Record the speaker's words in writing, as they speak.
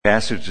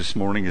Passage this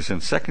morning is in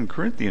 2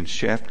 Corinthians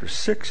chapter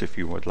 6, if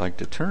you would like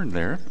to turn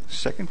there.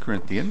 2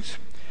 Corinthians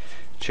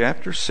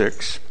chapter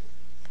 6,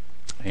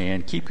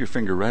 and keep your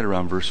finger right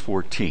around verse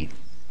 14.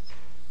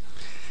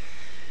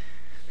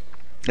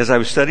 As I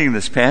was studying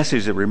this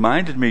passage, it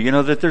reminded me,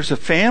 that there's a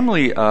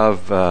family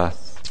of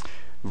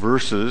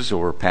verses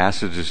or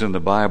passages in the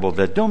Bible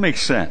that don't make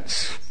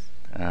sense.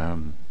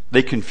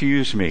 They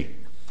confuse me.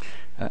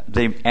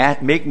 They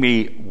make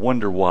me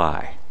wonder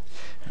why.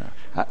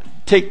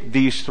 Take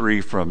these three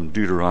from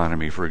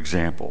Deuteronomy, for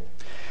example.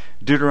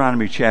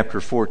 Deuteronomy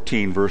chapter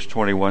 14, verse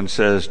 21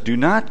 says, "Do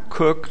not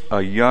cook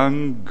a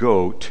young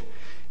goat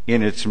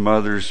in its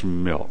mother's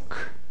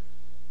milk."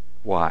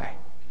 Why?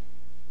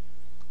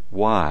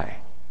 Why,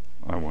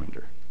 I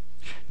wonder.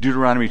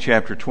 Deuteronomy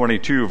chapter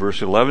 22,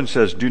 verse 11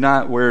 says, "Do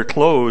not wear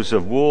clothes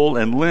of wool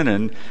and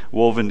linen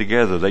woven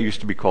together." That used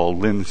to be called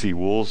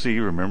linsey-woolsey.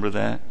 Remember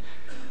that?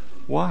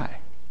 Why?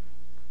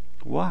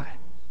 Why?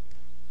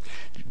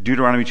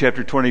 Deuteronomy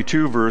chapter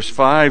 22, verse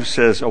 5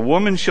 says, "A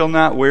woman shall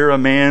not wear a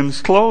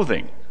man's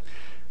clothing."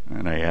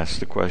 And I ask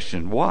the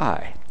question,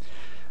 why?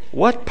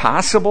 What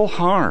possible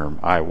harm,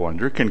 I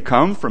wonder, can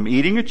come from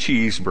eating a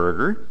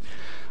cheeseburger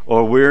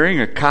or wearing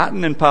a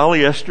cotton and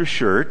polyester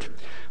shirt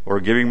or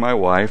giving my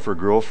wife or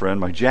girlfriend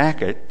my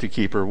jacket to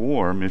keep her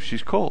warm if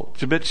she's cold?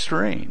 It's a bit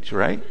strange,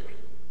 right?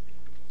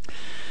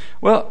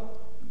 Well,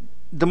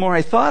 the more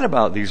I thought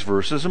about these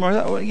verses, the more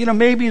I thought,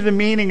 maybe the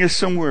meaning is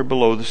somewhere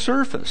below the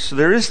surface.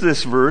 There is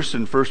this verse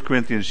in 1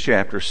 Corinthians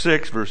chapter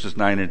 6, verses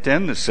 9 and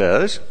 10 that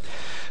says,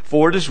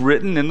 "For it is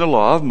written in the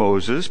law of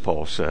Moses,"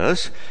 Paul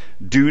says,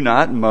 "do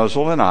not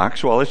muzzle an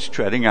ox while it's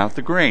treading out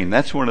the grain."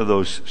 That's one of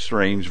those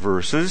strange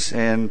verses.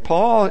 And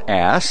Paul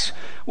asks,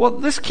 well,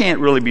 this can't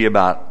really be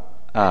about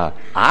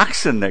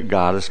oxen that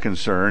God is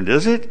concerned,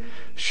 is it?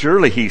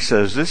 Surely he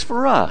says this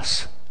for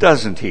us,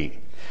 doesn't he?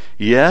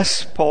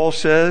 Yes, Paul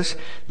says,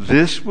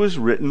 this was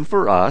written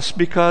for us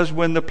because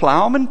when the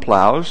plowman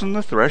plows and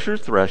the thresher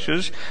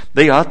threshes,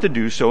 they ought to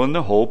do so in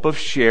the hope of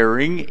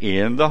sharing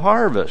in the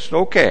harvest.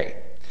 Okay.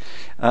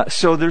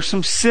 So there's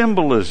some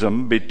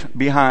symbolism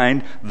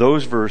behind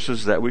those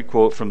verses that we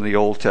quote from the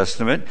Old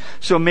Testament.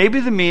 So maybe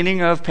the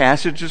meaning of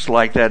passages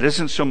like that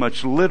isn't so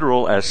much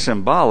literal as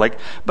symbolic,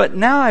 but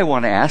now I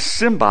want to ask,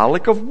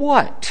 symbolic of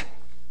what?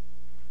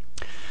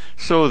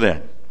 So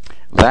then,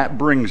 that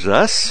brings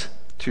us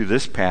to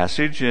this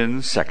passage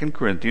in 2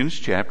 Corinthians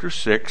chapter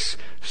 6,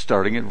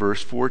 starting at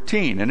verse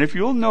 14. And if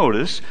you'll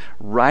notice,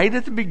 right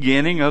at the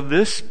beginning of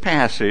this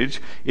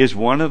passage is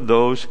one of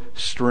those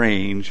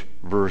strange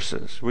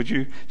verses. Would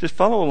you just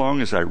follow along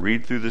as I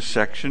read through this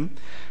section?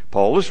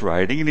 Paul is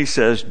writing, and he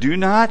says, "Do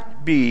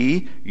not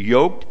be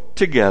yoked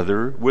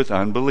together with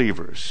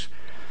unbelievers.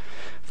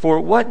 For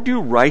what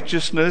do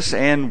righteousness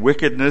and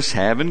wickedness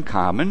have in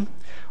common?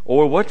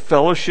 Or what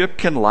fellowship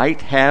can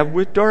light have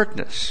with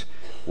darkness?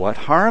 What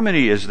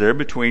harmony is there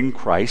between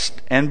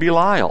Christ and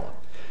Belial?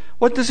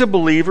 What does a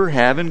believer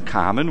have in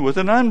common with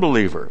an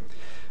unbeliever?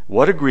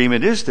 What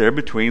agreement is there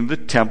between the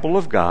temple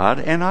of God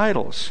and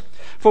idols?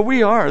 For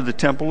we are the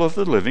temple of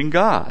the living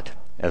God.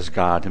 As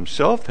God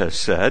himself has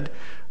said,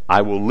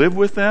 'I will live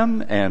with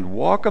them and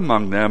walk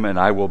among them, and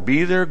I will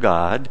be their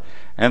God,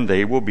 and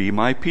they will be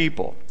my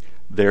people.'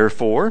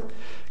 Therefore,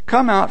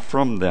 come out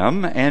from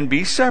them and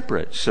be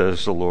separate,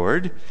 says the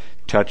Lord.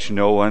 Touch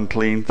no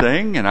unclean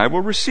thing, and I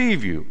will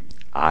receive you.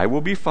 I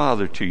will be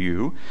Father to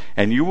you,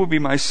 and you will be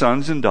my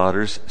sons and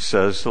daughters,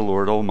 says the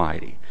Lord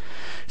Almighty."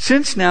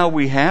 Since now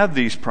we have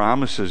these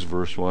promises,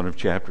 verse 1 of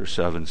chapter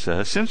 7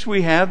 says, since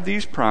we have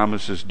these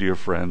promises, dear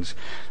friends,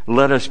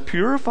 let us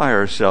purify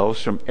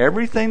ourselves from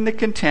everything that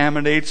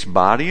contaminates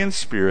body and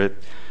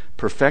spirit,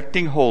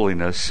 perfecting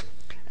holiness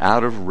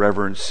out of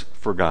reverence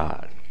for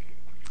God.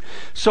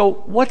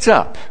 So what's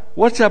up?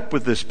 What's up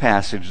with this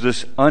passage,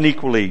 this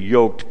unequally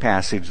yoked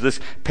passage, this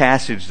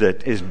passage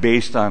that is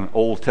based on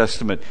Old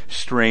Testament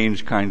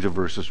strange kinds of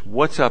verses?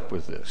 What's up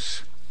with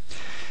this?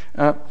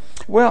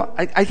 Well,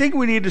 I think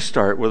we need to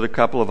start with a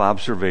couple of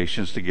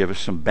observations to give us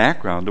some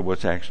background to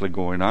what's actually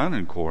going on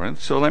in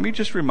Corinth. So let me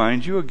just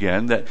remind you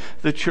again that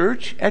the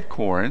church at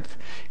Corinth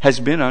has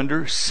been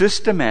under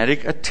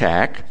systematic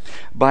attack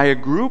by a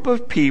group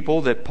of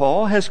people that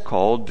Paul has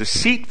called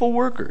deceitful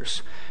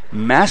workers,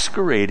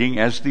 masquerading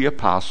as the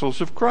apostles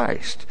of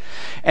Christ.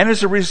 And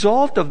as a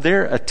result of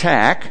their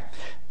attack,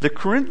 the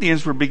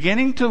Corinthians were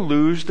beginning to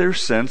lose their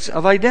sense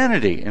of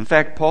identity. In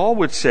fact, Paul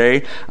would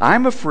say,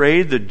 "I'm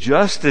afraid that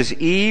just as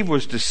Eve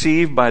was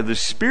deceived by the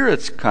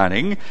Spirit's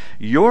cunning,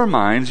 your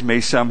minds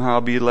may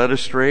somehow be led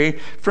astray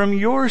from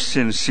your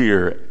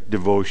sincere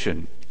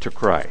devotion to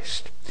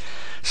Christ."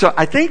 So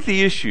I think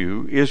the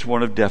issue is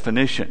one of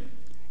definition.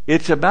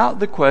 It's about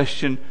the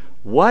question,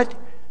 what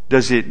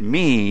does it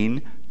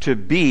mean to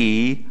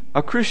be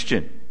a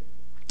Christian?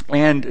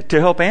 And to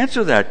help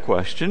answer that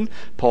question,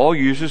 Paul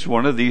uses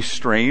one of these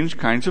strange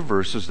kinds of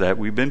verses that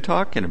we've been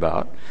talking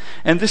about.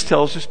 And this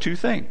tells us two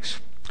things.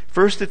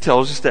 First, it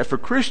tells us that for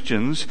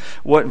Christians,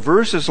 what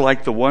verses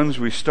like the ones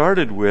we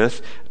started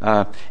with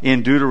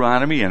in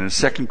Deuteronomy and in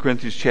 2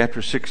 Corinthians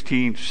chapter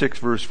 16, 6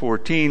 verse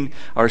 14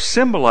 are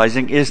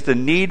symbolizing is the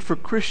need for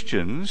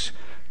Christians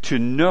to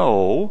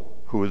know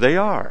who they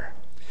are.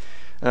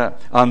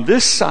 On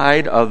this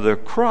side of the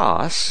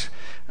cross,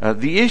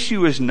 the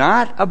issue is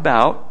not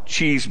about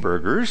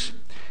cheeseburgers.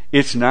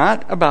 It's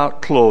not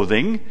about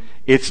clothing.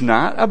 It's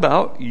not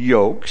about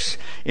yokes.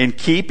 In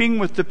keeping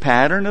with the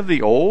pattern of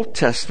the Old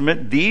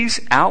Testament,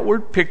 these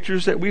outward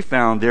pictures that we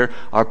found there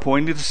are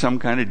pointing to some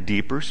kind of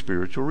deeper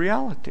spiritual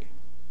reality.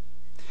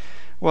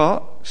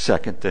 Well,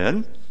 second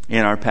then,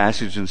 in our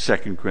passage in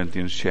 2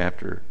 Corinthians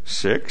chapter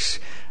 6,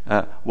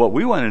 what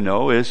we want to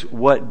know is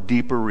what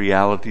deeper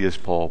reality is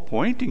Paul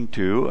pointing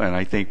to, and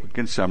I think we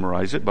can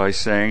summarize it by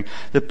saying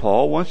that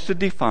Paul wants to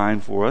define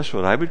for us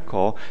what I would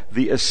call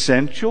the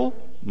essential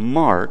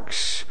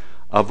marks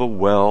of a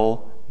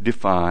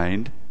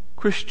well-defined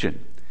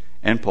Christian.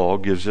 And Paul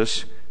gives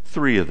us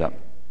 3 of them.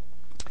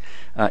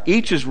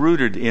 Each is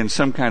rooted in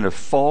some kind of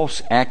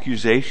false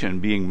accusation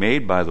being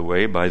made, by the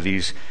way, by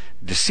these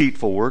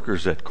deceitful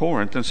workers at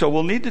Corinth. And so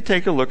we'll need to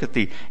take a look at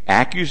the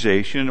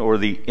accusation or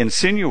the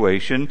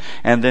insinuation,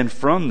 and then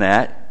from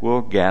that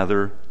we'll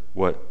gather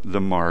what the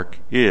mark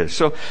is.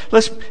 So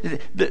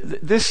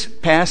this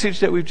passage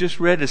that we've just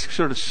read is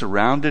sort of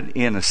surrounded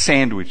in a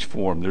sandwich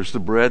form. There's the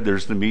bread,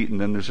 there's the meat, and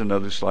then there's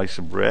another slice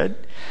of bread.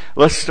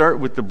 Let's start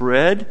with the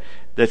bread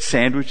that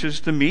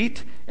sandwiches the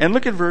meat, and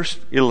look at verse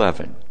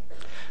 11.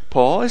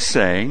 Paul is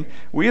saying,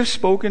 we have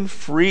spoken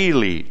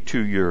freely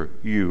to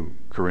you,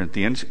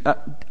 Corinthians.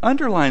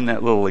 Underline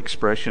that little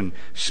expression,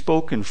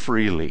 spoken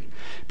freely,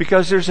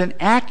 because there's an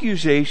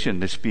accusation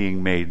that's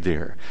being made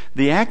there.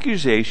 The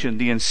accusation,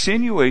 the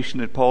insinuation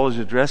that Paul is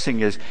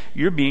addressing is,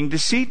 you're being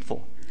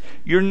deceitful.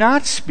 You're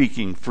not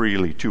speaking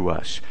freely to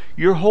us.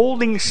 You're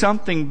holding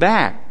something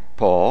back,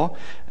 Paul.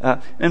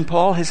 And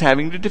Paul is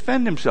having to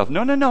defend himself.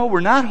 No,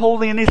 we're not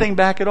holding anything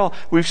back at all.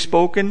 We've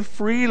spoken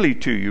freely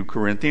to you,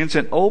 Corinthians,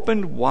 and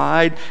opened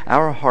wide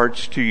our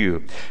hearts to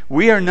you.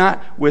 We are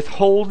not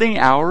withholding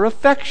our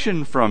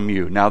affection from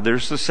you. Now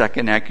there's the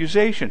second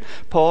accusation.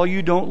 Paul,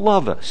 you don't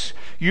love us.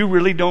 You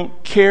really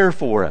don't care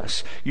for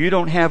us. You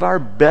don't have our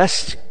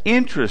best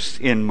interests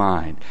in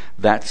mind.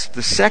 That's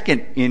the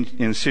second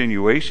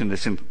insinuation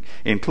that's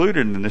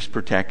included in this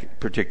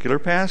particular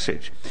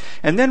passage.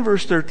 And then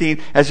verse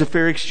 13, as a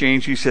fair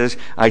exchange, he says,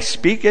 I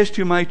speak as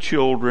to my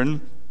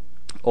children,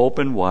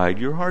 open wide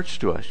your hearts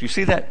to us. You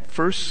see that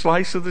first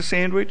slice of the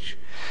sandwich?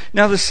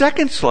 Now the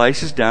second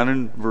slice is down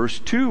in verse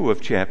 2 of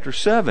chapter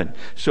 7.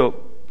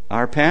 So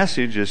our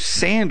passage is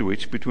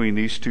sandwiched between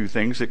these two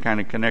things that kind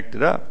of connect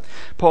it up.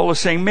 Paul is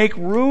saying, make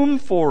room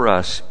for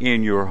us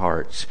in your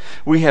hearts.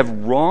 We have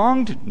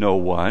wronged no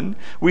one.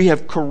 We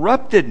have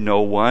corrupted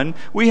no one.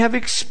 We have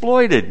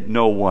exploited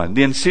no one.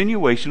 The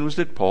insinuation was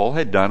that Paul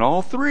had done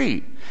all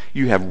 3.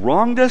 You have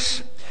wronged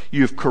us.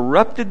 You've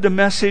corrupted the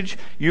message.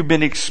 You've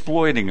been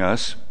exploiting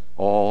us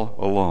all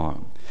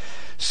along.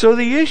 So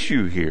the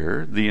issue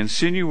here, the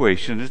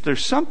insinuation, is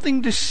there's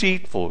something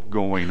deceitful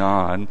going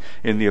on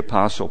in the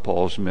Apostle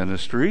Paul's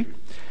ministry,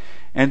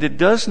 and it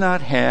does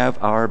not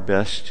have our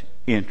best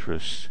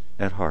interests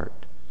at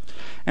heart.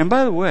 And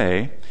by the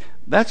way,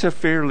 that's a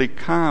fairly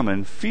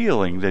common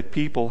feeling that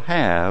people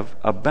have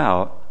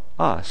about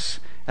us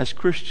as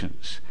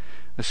Christians,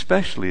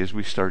 especially as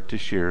we start to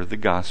share the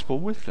gospel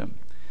with them,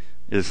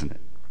 isn't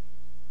it?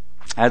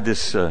 I had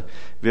this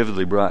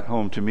vividly brought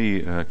home to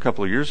me a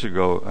couple of years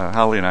ago.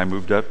 Holly and I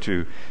moved up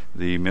to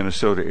the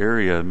Minnesota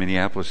area,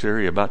 Minneapolis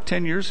area, about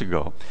 10 years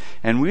ago.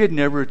 And we had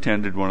never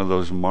attended one of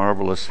those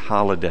marvelous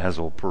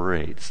Holidazzle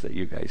parades that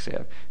you guys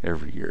have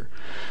every year.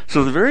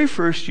 So the very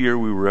first year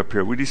we were up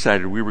here, we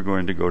decided we were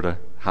going to go to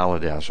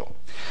Holidazzle.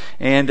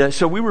 And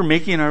so we were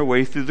making our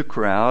way through the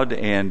crowd,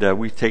 and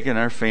we'd taken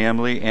our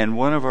family, and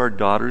one of our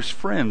daughter's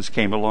friends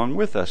came along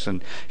with us.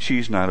 And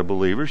she's not a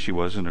believer, she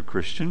wasn't a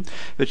Christian,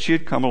 but she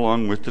had come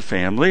along with the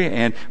family,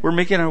 and we're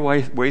making our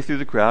way through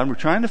the crowd, and we're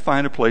trying to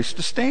find a place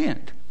to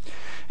stand.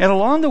 And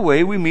along the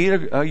way, we meet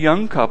a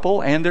young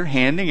couple, and they're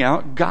handing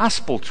out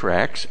gospel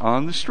tracts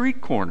on the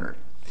street corner.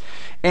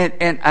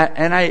 And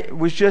I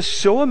was just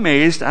so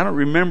amazed. I don't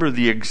remember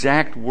the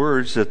exact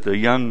words that the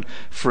young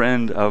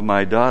friend of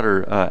my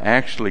daughter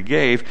actually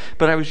gave,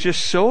 but I was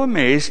just so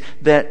amazed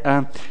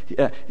that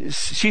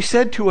she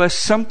said to us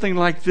something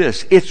like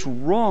this: it's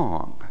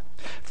wrong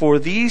for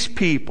these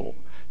people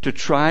to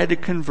try to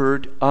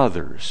convert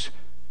others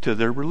to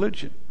their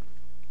religion.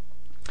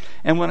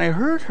 And when I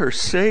heard her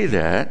say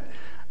that,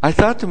 I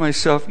thought to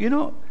myself,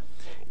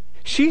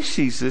 she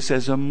sees this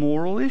as a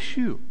moral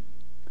issue.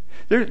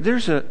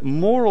 There's a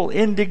moral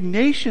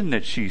indignation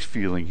that she's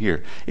feeling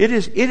here. It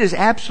is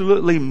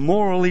absolutely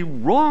morally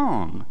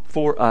wrong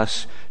for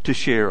us to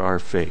share our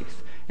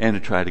faith and to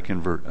try to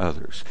convert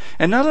others.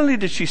 And not only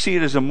did she see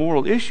it as a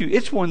moral issue,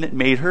 it's one that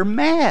made her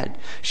mad.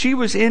 She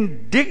was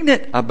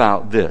indignant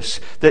about this,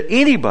 that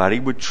anybody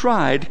would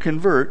try to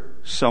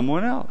convert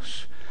someone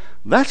else.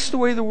 That's the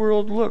way the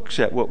world looks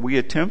at what we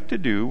attempt to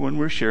do when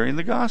we're sharing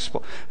the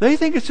gospel. They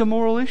think it's a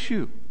moral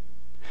issue.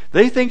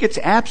 They think it's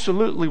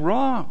absolutely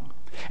wrong.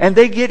 And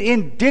they get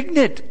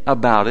indignant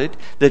about it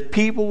that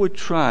people would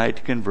try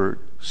to convert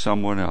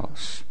someone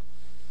else.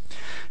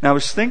 Now, I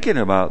was thinking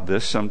about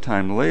this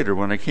sometime later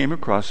when I came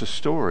across a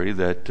story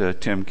that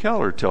Tim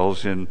Keller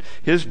tells in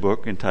his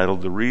book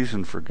entitled The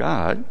Reason for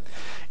God.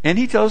 And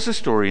he tells a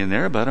story in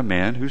there about a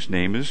man whose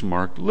name is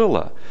Mark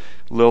Lilla.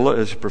 Lilla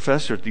is a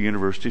professor at the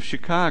University of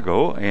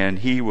Chicago, and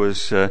he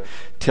was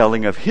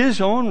telling of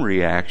his own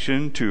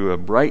reaction to a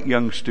bright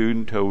young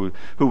student who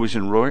was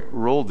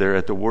enrolled there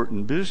at the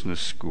Wharton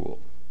Business School.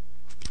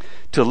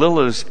 To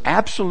Lilla's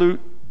absolute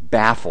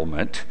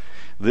bafflement,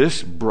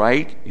 this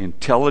bright,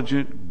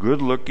 intelligent,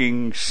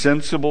 good-looking,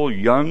 sensible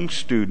young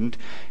student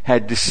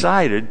had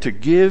decided to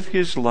give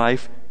his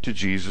life to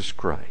Jesus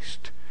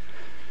Christ.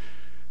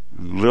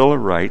 Lilla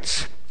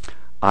writes,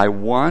 "I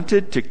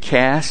wanted to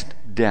cast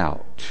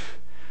doubt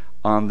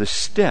on the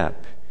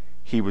step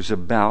he was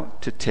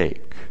about to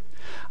take.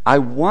 I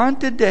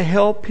wanted to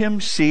help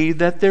him see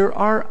that there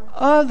are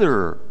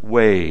other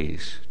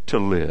ways to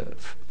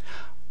live,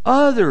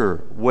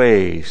 other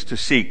ways to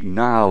seek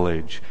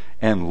knowledge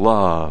and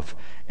love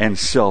and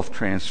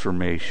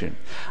self-transformation.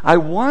 I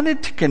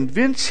wanted to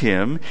convince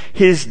him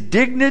his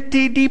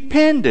dignity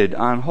depended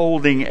on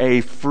holding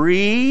a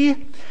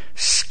free,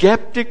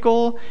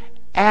 skeptical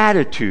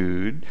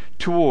attitude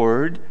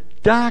toward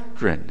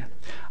doctrine.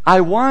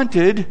 I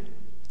wanted,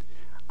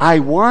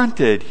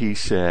 he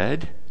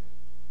said,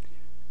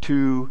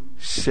 to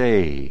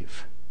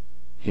save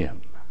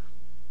him."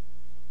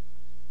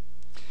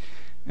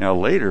 Now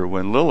later,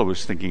 when Lilla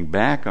was thinking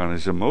back on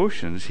his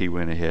emotions, he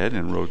went ahead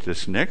and wrote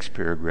this next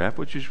paragraph,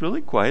 which is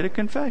really quite a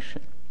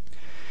confession.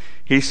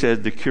 He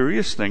said, "The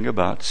curious thing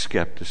about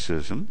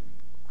skepticism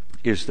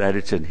is that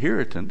its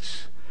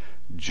inheritance,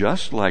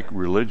 just like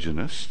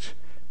religionists,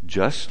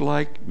 just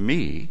like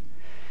me,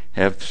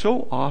 have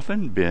so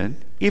often been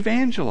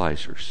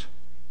evangelizers.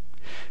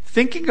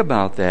 Thinking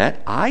about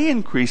that, I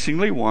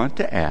increasingly want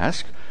to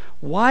ask,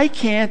 why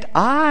can't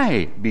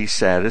I be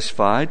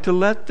satisfied to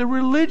let the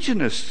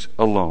religionists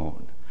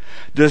alone?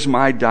 Does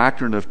my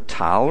doctrine of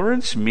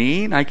tolerance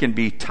mean I can't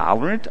be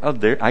tolerant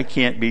of their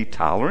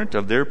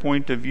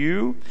point of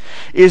view?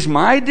 Is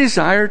my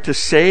desire to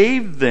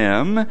save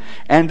them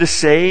and to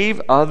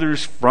save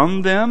others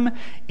from them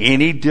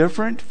any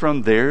different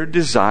from their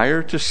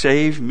desire to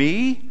save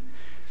me?"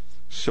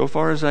 So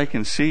far as I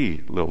can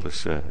see, Lilla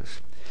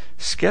says,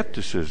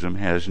 skepticism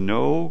has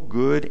no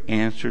good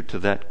answer to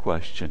that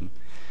question.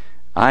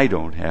 I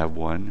don't have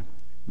one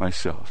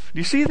myself. Do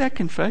you see that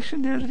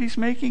confession there that he's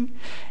making?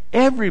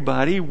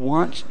 Everybody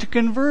wants to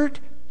convert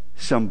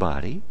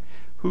somebody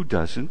who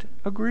doesn't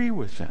agree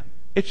with them.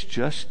 It's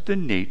just the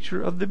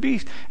nature of the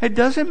beast. It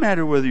doesn't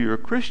matter whether you're a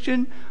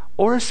Christian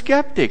or a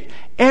skeptic.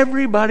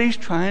 Everybody's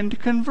trying to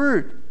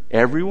convert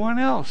everyone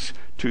else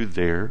to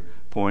their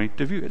point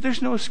of view.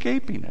 There's no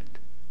escaping it.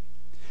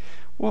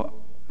 Well,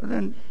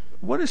 then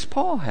what does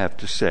Paul have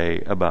to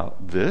say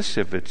about this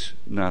if it's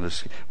not a...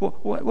 Well,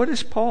 what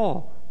does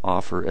Paul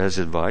offer as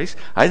advice?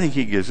 I think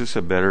he gives us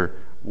a better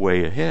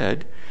way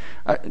ahead.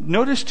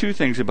 Notice two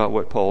things about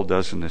what Paul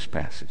does in this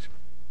passage.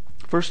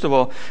 First of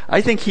all,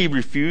 I think he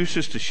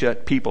refuses to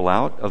shut people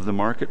out of the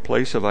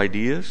marketplace of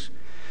ideas.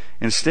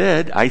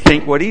 Instead, I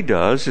think what he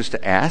does is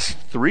to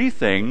ask three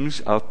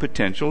things of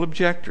potential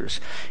objectors.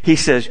 He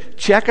says,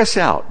 check us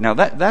out. Now,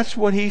 that's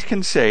what he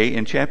can say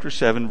in chapter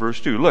 7,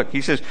 verse 2. Look,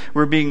 he says,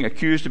 we're being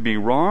accused of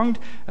being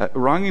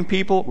wronging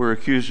people. We're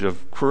accused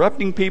of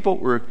corrupting people.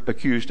 We're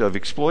accused of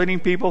exploiting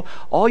people.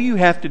 All you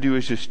have to do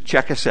is just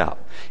check us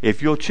out.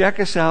 If you'll check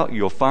us out,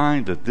 you'll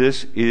find that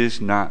this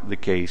is not the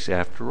case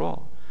after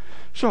all.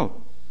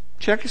 So,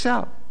 check us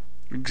out.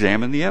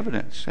 Examine the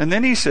evidence. And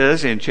then he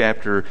says in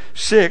chapter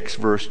 6,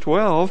 verse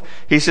 12,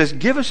 he says,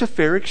 give us a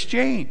fair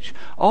exchange.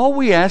 All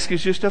we ask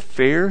is just a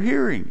fair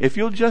hearing. If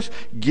you'll just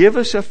give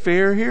us a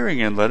fair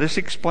hearing and let us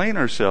explain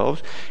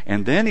ourselves.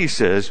 And then he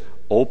says,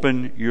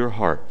 open your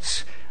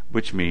hearts,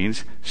 which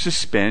means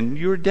suspend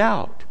your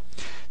doubt.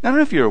 Now, I don't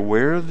know if you're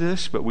aware of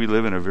this, but we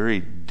live in a very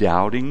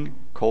doubting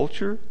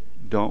culture,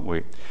 don't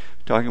we?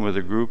 Talking with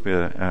a group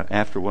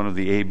after one of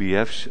the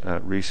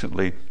ABFs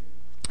recently,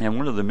 and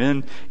one of the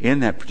men in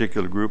that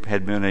particular group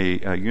had been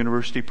a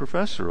university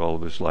professor all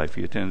of his life.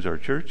 He attends our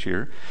church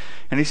here.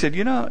 And he said,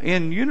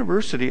 in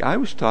university, I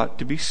was taught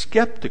to be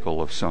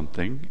skeptical of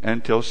something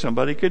until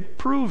somebody could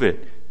prove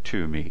it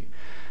to me.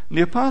 And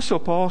the Apostle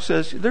Paul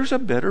says, there's a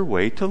better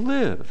way to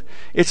live.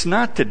 It's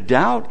not to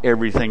doubt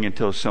everything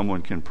until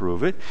someone can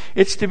prove it.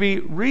 It's to be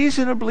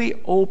reasonably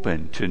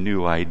open to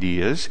new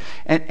ideas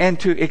and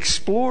to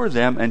explore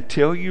them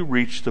until you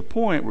reach the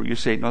point where you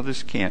say, no,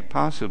 this can't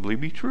possibly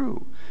be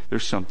true.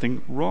 There's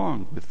something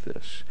wrong with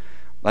this.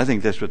 I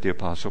think that's what the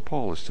Apostle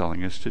Paul is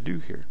telling us to do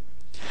here.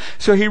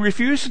 So he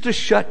refuses to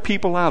shut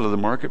people out of the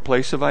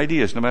marketplace of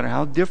ideas, no matter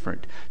how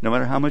different, no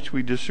matter how much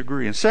we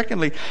disagree. And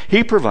secondly,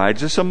 he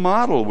provides us a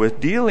model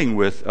with dealing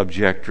with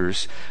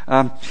objectors.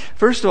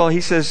 First of all, he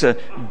says,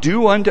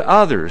 do unto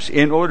others.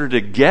 In order to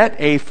get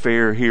a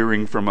fair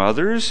hearing from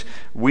others,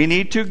 we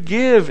need to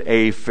give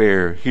a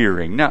fair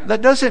hearing. Now,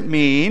 that doesn't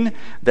mean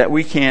that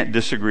we can't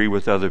disagree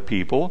with other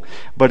people,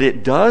 but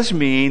it does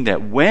mean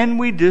that when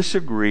we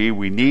disagree,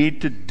 we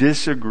need to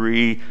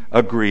disagree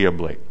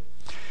agreeably.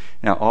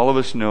 Now, all of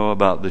us know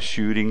about the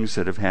shootings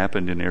that have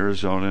happened in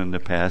Arizona in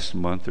the past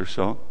month or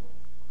so.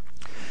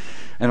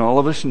 And all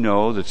of us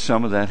know that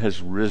some of that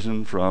has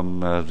risen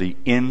from the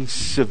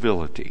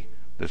incivility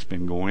that's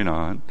been going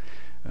on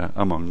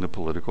among the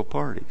political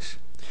parties.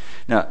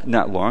 Now,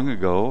 not long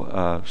ago,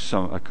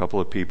 a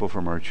couple of people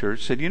from our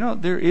church said,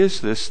 there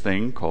is this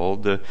thing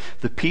called the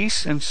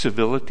Peace and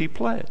Civility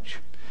Pledge.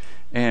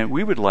 And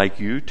we would like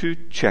you to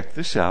check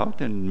this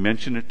out and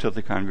mention it to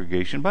the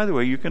congregation. By the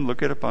way, you can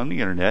look it up on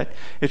the internet.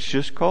 It's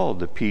just called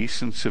the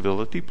Peace and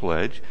Civility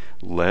Pledge,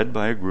 led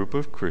by a group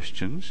of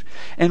Christians.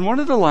 And one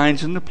of the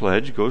lines in the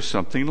pledge goes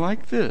something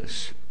like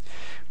this.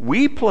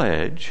 We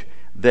pledge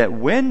that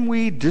when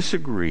we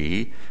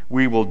disagree,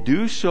 we will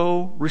do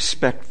so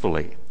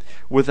respectfully,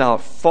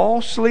 without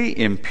falsely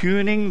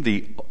impugning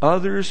the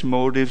other's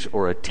motives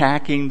or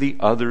attacking the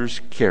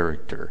other's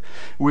character.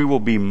 We will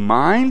be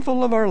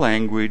mindful of our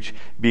language,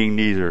 being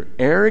neither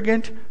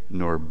arrogant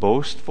nor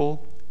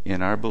boastful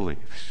in our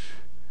beliefs.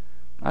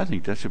 I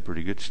think that's a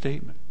pretty good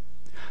statement.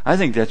 I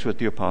think that's what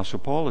the Apostle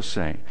Paul is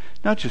saying,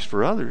 not just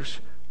for others,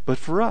 but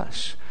for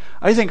us.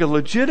 I think a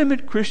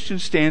legitimate Christian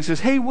stance says,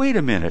 hey, wait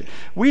a minute.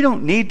 We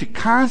don't need to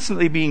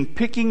constantly be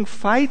picking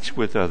fights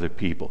with other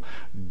people.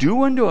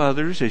 Do unto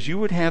others as you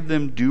would have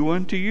them do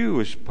unto you,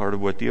 is part of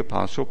what the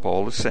Apostle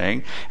Paul is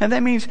saying. And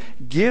that means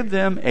give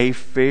them a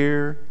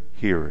fair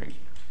hearing.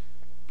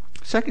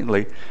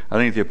 Secondly, I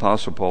think the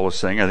Apostle Paul is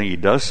saying, I think he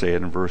does say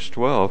it in verse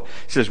 12,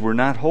 he says, we're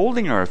not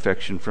holding our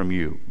affection from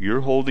you.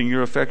 You're holding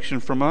your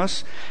affection from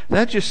us.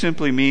 That just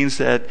simply means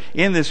that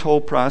in this whole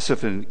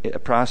process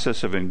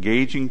of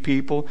engaging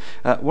people,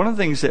 one of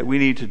the things that we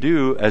need to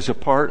do as a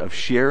part of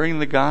sharing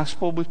the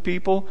gospel with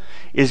people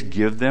is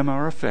give them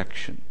our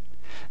affection.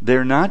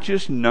 They're not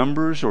just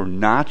numbers or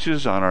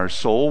notches on our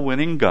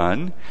soul-winning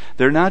gun.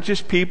 They're not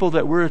just people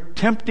that we're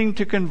attempting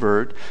to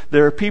convert.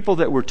 There are people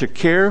that we're to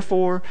care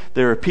for.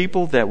 There are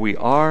people that we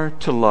are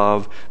to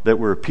love, that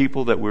we're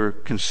people that we're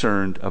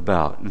concerned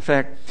about. In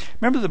fact,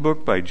 remember the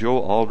book by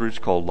Joel Aldrich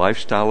called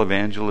Lifestyle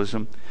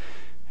Evangelism?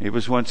 He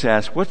was once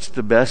asked, what's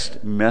the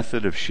best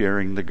method of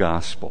sharing the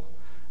gospel?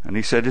 And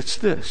he said, it's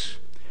this.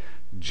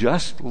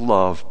 Just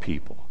love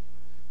people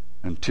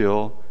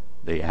until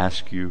they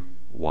ask you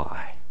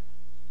why.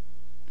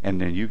 And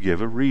then you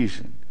give a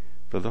reason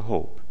for the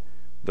hope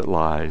that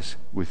lies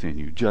within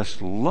you.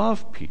 Just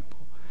love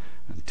people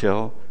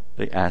until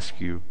they ask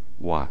you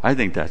why. I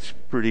think that's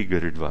pretty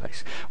good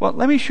advice. Well,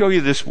 let me show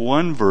you this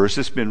one verse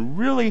that's been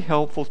really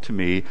helpful to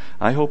me.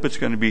 I hope it's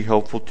going to be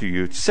helpful to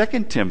you. It's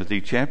 2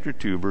 Timothy chapter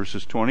 2,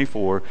 verses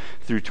 24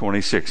 through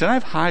 26. And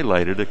I've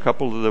highlighted a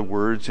couple of the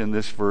words in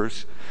this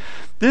verse.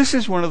 This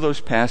is one of those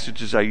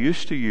passages I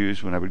used to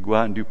use when I would go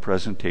out and do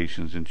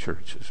presentations in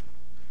churches.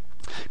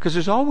 Because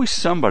there's always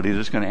somebody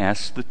that's going to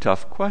ask the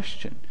tough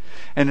question.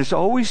 And it's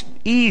always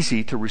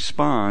easy to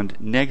respond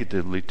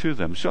negatively to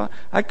them. So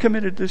I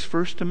committed this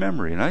verse to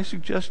memory, and I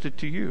suggest it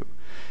to you.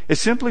 It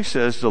simply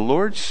says, the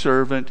Lord's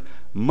servant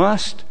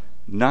must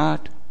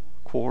not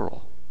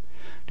quarrel.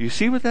 Do you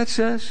see what that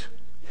says?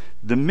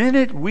 The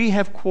minute we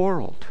have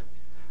quarreled,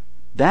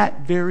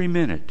 that very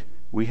minute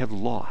we have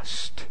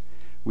lost.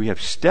 We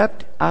have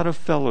stepped out of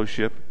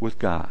fellowship with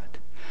God.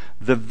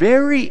 The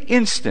very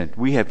instant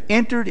we have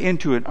entered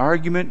into an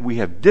argument, we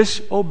have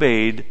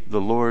disobeyed the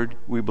Lord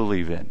we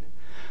believe in.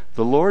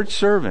 The Lord's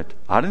servant,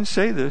 I didn't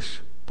say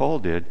this, Paul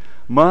did,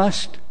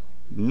 must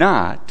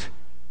not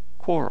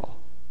quarrel.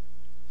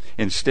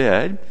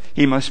 Instead,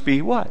 he must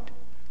be what?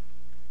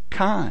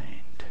 Kind.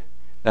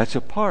 That's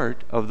a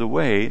part of the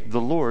way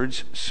the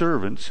Lord's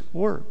servants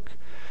work.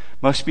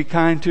 Must be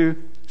kind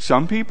to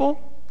some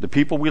people, the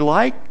people we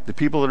like, the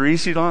people that are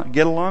easy to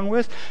get along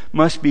with.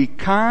 Must be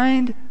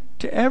kind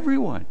to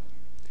everyone,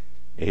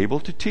 able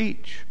to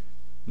teach,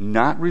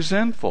 not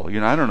resentful.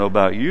 I don't know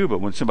about you,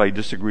 but when somebody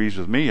disagrees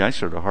with me, I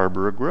sort of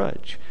harbor a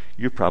grudge.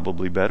 You're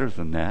probably better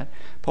than that.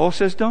 Paul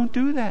says, don't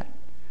do that.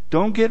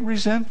 Don't get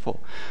resentful.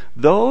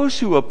 Those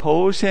who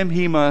oppose him,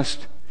 he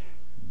must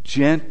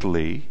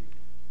gently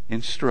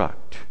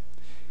instruct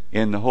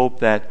in the hope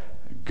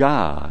that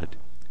God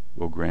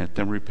will grant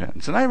them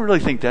repentance. And I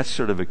really think that's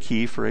sort of a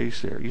key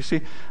phrase there. You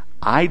see,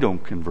 I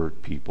don't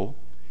convert people.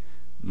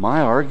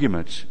 My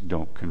arguments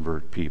don't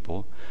convert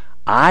people.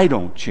 I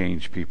don't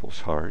change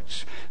people's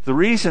hearts. The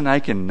reason I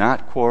can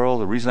not quarrel,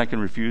 the reason I can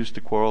refuse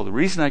to quarrel, the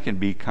reason I can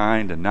be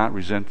kind and not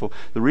resentful,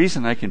 the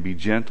reason I can be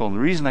gentle, and the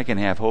reason I can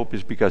have hope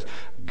is because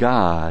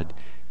God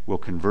will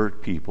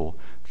convert people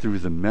through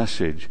the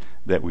message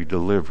that we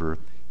deliver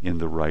in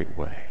the right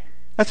way.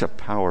 That's a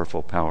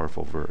powerful,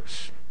 powerful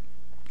verse.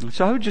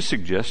 So I would just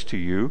suggest to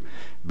you,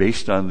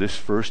 based on this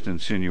first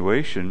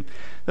insinuation,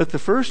 that the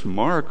first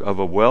mark of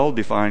a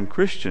well-defined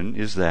Christian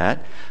is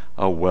that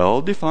a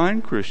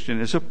well-defined Christian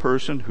is a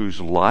person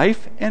whose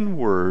life and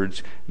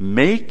words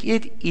make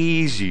it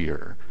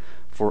easier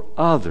for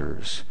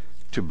others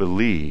to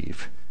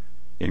believe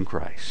in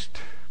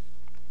Christ.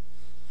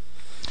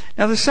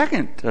 Now, the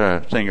second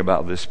thing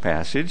about this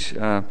passage,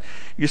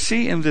 you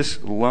see in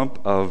this lump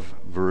of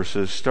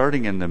verses,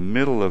 starting in the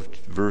middle of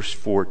verse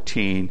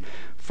 14,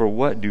 for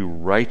what do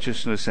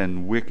righteousness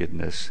and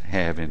wickedness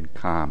have in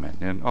common?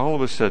 And all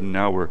of a sudden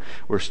now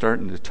we're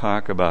starting to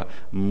talk about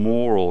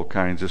moral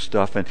kinds of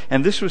stuff.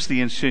 And this was the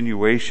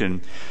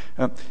insinuation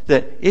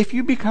that if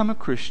you become a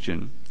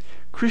Christian,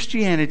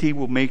 Christianity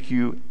will make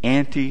you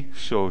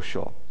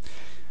antisocial.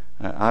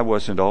 I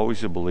wasn't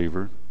always a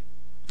believer.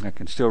 I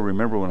can still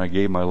remember when I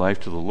gave my life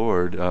to the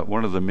Lord,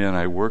 one of the men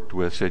I worked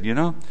with said,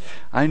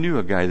 I knew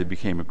a guy that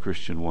became a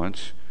Christian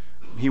once.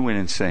 He went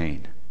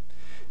insane.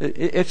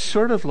 It's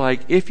sort of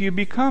like if you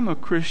become a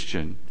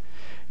Christian,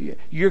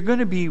 you're going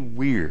to be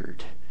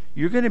weird.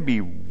 You're going to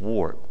be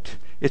warped.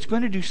 It's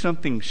going to do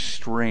something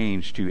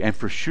strange to you. And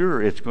for sure,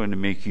 it's going to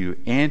make you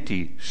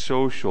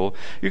antisocial.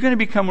 You're going to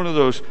become one of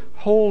those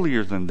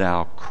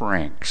holier-than-thou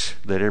cranks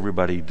that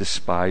everybody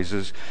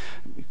despises.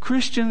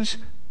 Christians,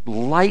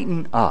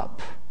 lighten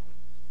up.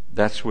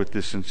 That's what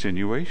this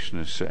insinuation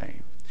is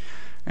saying.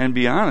 And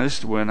be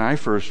honest, when I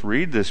first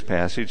read this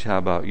passage, how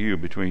about you,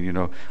 between,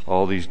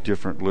 all these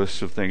different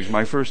lists of things,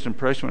 my first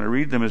impression when I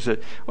read them is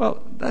that,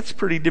 well, that's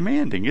pretty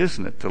demanding,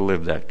 isn't it, to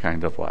live that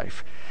kind of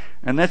life?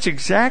 And that's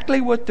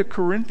exactly what the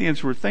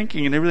Corinthians were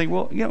thinking and everything.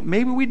 Well,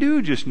 maybe we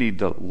do just need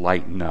to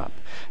lighten up.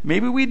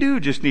 Maybe we do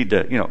just need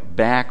to,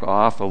 back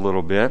off a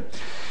little bit.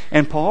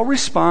 And Paul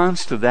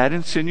responds to that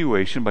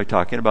insinuation by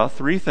talking about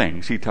three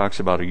things. He talks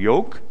about a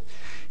yoke,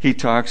 he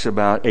talks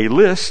about a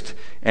list,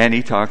 and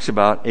he talks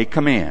about a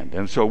command.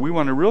 And so we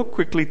want to real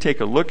quickly take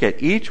a look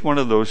at each one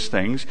of those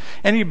things,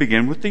 and you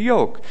begin with the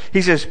yoke.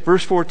 He says,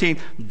 verse 14,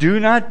 do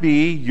not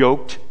be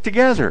yoked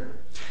together.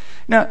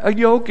 Now, a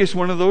yoke is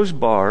one of those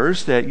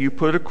bars that you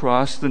put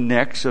across the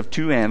necks of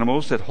two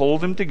animals that hold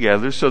them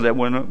together so that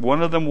when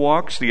one of them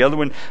walks, the other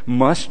one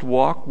must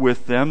walk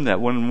with them,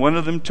 that when one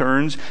of them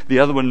turns, the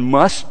other one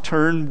must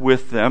turn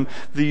with them.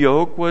 The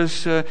yoke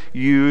was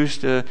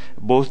used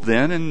both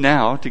then and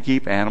now to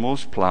keep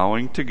animals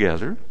plowing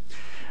together.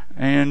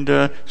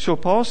 And so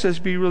Paul says,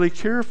 be really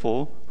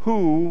careful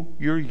who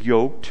you're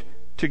yoked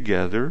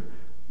together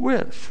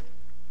with.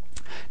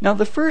 Now,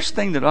 the first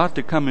thing that ought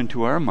to come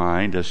into our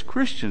mind as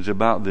Christians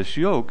about this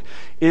yoke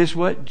is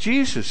what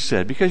Jesus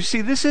said. Because, you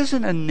see, this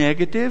isn't a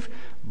negative,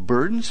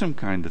 burdensome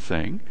kind of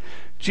thing.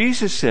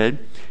 Jesus said,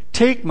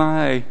 take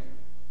my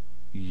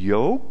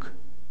yoke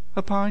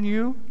upon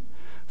you,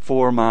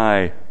 for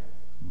my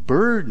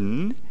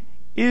burden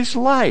is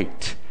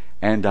light,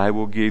 and I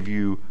will give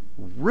you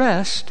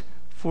rest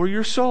for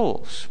your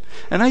souls.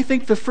 And I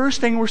think the first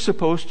thing we're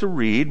supposed to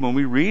read when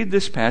we read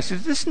this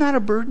passage, this is not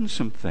a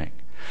burdensome thing.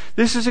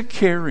 This is a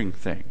caring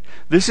thing.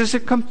 This is a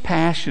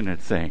compassionate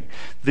thing.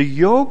 The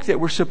yoke that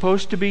we're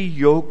supposed to be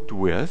yoked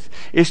with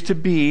is to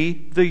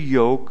be the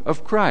yoke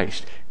of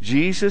Christ.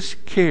 Jesus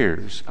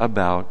cares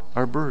about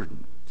our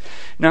burden.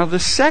 Now, the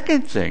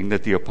second thing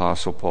that the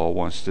Apostle Paul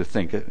wants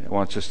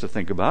us to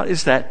think about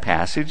is that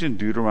passage in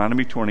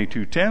Deuteronomy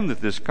 22:10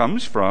 that this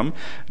comes from.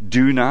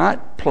 Do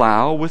not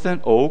plow with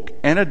an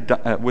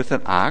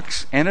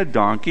ox and a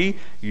donkey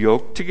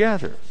yoked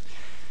together.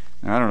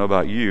 Now, I don't know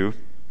about you.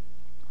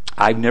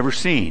 I've never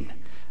seen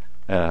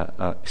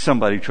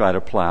somebody try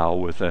to plow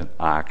with an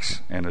ox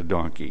and a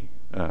donkey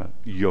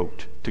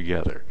yoked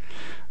together.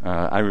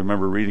 I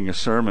remember reading a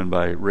sermon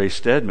by Ray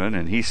Stedman,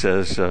 and he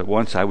says,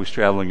 once I was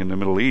traveling in the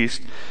Middle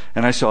East,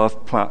 and I saw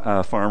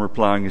a farmer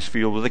plowing his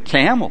field with a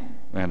camel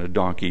and a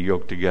donkey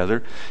yoked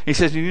together. He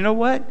says, and you know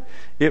what?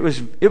 It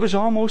was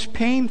almost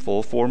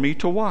painful for me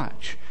to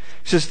watch.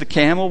 He says the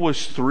camel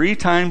was 3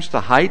 times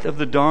the height of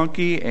the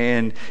donkey,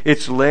 and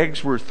its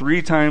legs were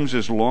 3 times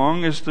as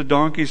long as the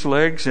donkey's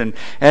legs. And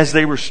as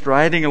they were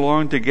striding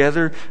along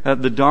together,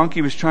 the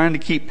donkey was trying to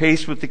keep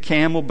pace with the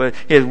camel, but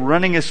he's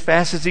running as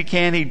fast as he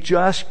can. He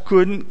just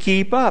couldn't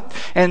keep up.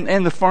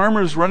 And the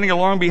farmer was running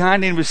along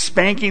behind him and was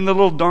spanking the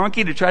little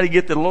donkey to try to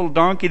get the little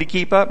donkey to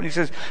keep up. And he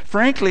says,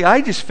 frankly, I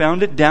just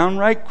found it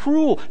downright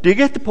cruel. Do you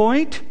get the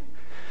point?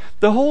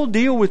 The whole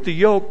deal with the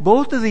yoke,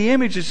 both of the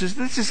images, is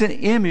this is an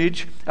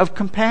image of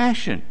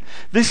compassion.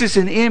 This is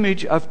an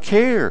image of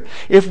care.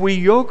 If we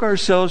yoke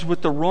ourselves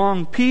with the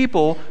wrong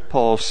people,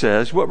 Paul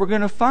says, what we're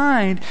going to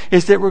find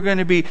is that we're going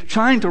to be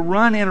trying to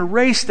run in a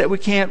race that we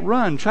can't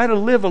run, try to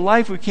live a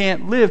life we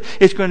can't live.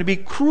 It's going to be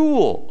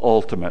cruel,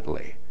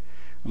 ultimately.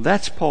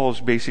 That's Paul's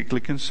basic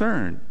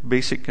concern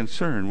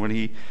when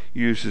he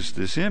uses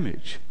this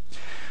image.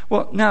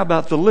 Well, now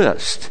about the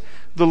list.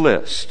 The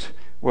list.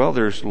 Well,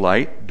 there's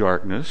light,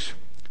 darkness,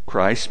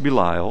 Christ,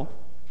 Belial,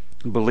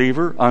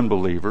 believer,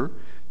 unbeliever,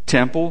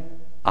 temple,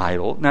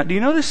 idol. Now, do you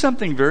notice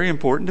something very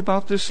important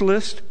about this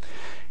list?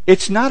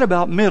 It's not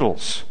about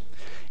middles.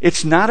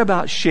 It's not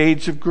about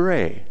shades of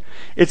gray.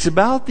 It's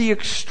about the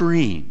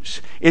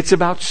extremes. It's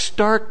about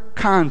stark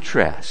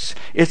contrasts.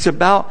 It's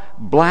about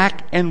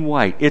black and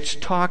white. It's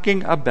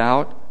talking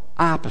about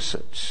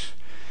opposites.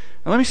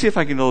 Now, let me see if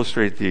I can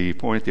illustrate the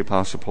point the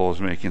Apostle Paul is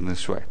making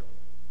this way.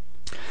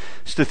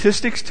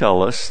 Statistics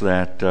tell us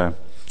that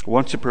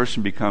once a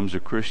person becomes a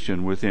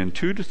Christian, within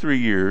 2 to 3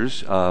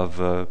 years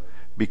of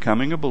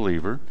becoming a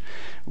believer,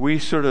 we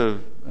sort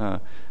of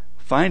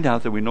find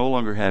out that we no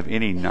longer have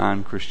any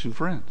non-Christian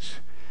friends.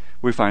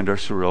 We find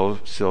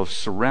ourselves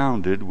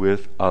surrounded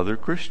with other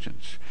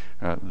Christians.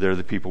 They're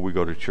the people we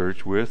go to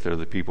church with, they're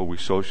the people we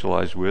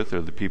socialize with,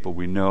 they're the people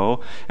we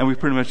know, and we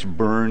pretty much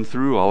burn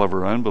through all of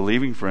our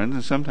unbelieving friends,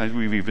 and sometimes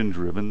we've even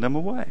driven them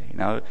away.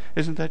 Now,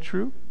 isn't that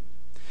true?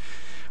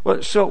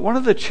 Well, so one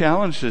of the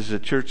challenges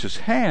that churches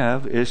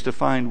have is to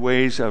find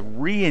ways of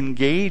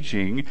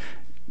re-engaging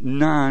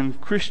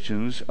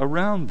non-Christians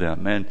around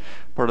them. And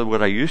part of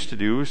what I used to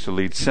do was to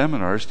lead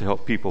seminars to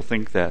help people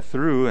think that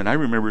through. And I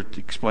remember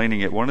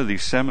explaining at one of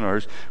these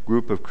seminars,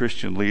 group of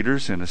Christian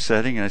leaders in a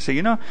setting, and I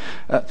say,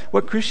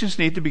 what Christians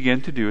need to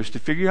begin to do is to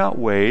figure out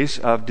ways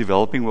of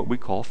developing what we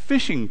call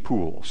fishing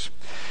pools.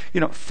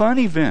 Fun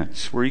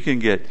events where you can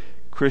get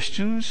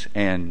Christians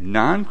and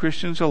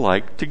non-Christians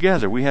alike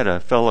together. We had a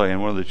fellow in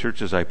one of the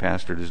churches I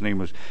pastored. His name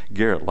was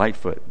Garrett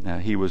Lightfoot.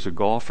 He was a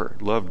golfer,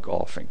 loved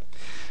golfing.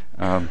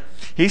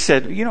 He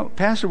said,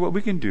 Pastor, what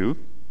we can do,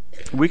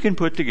 we can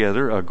put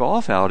together a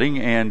golf outing,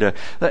 and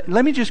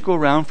let me just go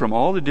around from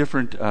all the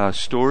different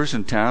stores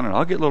in town, and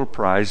I'll get little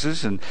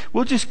prizes, and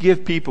we'll just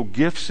give people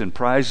gifts and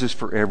prizes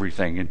for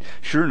everything. And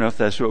sure enough,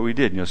 that's what we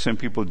did. Some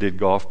people did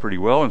golf pretty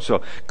well, and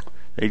so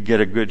they'd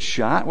get a good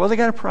shot. Well, they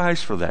got a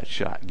prize for that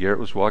shot. Garrett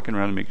was walking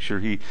around to make sure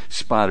he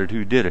spotted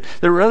who did it.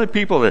 There were other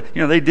people that,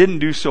 they didn't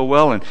do so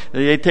well, and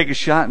they'd take a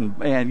shot, and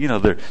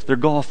their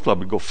golf club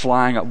would go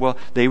flying up. Well,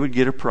 they would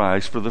get a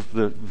prize for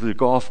the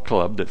golf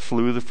club that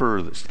flew the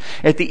furthest.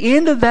 At the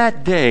end of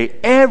that day,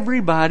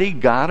 everybody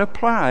got a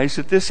prize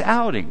at this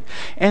outing.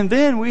 And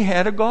then we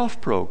had a golf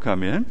pro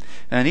come in,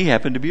 and he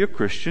happened to be a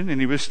Christian,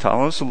 and he was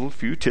telling us a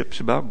few tips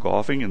about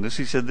golfing, and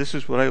he said, this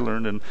is what I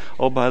learned, and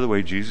oh, by the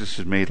way, Jesus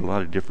has made a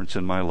lot of difference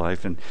in my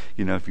life, and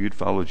if you'd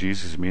follow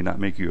Jesus, it may not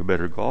make you a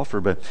better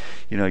golfer, but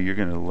you're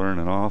going to learn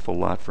an awful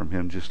lot from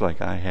him, just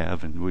like I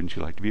have, and wouldn't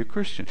you like to be a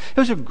Christian? It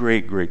was a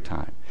great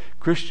time.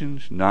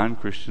 Christians,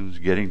 non-Christians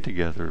getting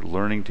together,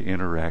 learning to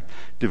interact,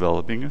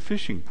 developing a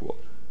fishing pool.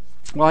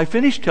 Well, I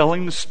finished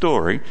telling the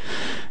story,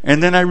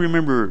 and then I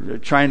remember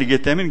trying to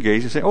get them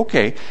engaged and say,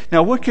 okay,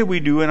 now what could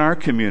we do in our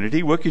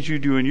community? What could you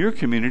do in your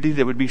community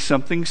that would be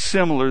something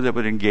similar that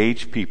would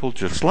engage people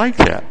just like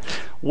that?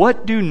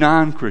 What do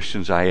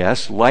non-Christians, I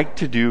asked, like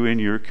to do in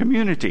your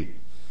community?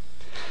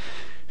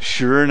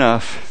 Sure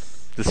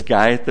enough, this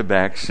guy at the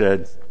back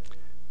said,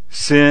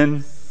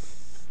 sin.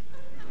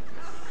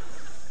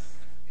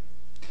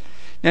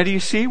 Now, do you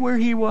see where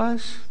he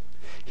was?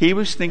 He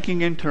was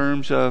thinking in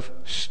terms of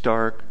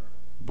stark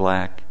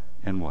black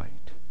and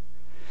white.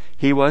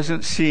 He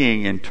wasn't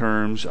seeing in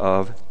terms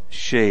of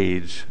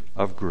shades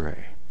of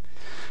gray.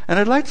 And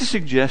I'd like to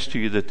suggest to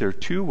you that there are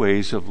two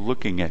ways of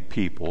looking at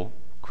people,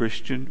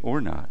 Christian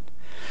or not.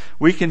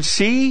 We can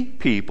see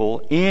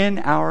people in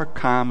our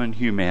common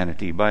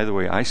humanity. By the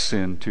way, I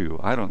sin too.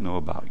 I don't know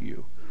about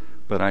you,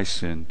 but I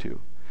sin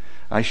too.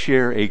 I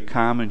share a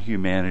common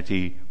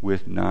humanity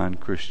with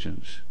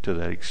non-Christians to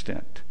that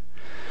extent.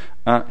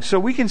 So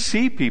we can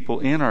see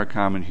people in our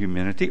common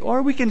humanity,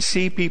 or we can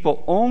see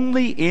people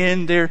only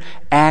in their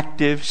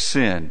active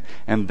sin.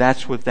 And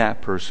that's what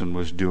that person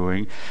was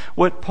doing.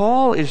 What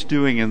Paul is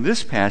doing in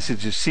this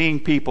passage is seeing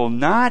people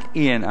not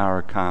in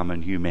our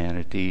common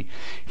humanity.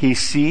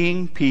 He's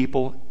seeing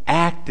people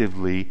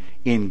actively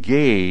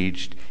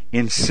engaged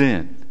in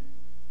sin.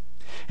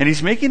 And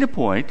he's making a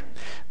point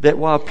that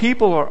while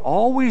people are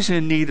always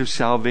in need of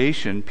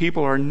salvation,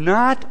 people are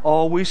not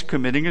always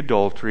committing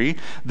adultery,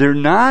 they're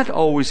not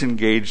always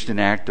engaged in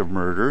active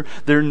murder,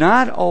 they're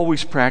not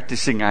always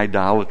practicing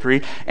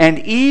idolatry, and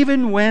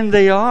even when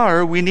they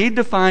are, we need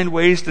to find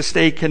ways to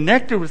stay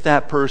connected with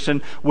that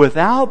person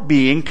without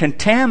being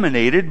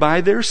contaminated by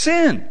their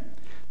sin.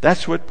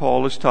 That's what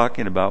Paul is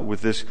talking about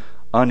with this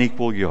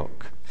unequal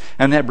yoke.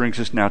 And that brings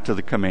us now to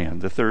the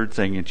command, the third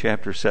thing in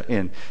chapter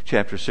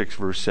 6,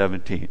 verse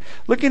 17.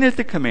 Looking at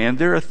the command,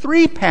 there are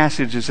 3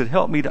 passages that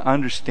help me to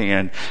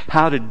understand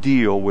how to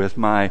deal with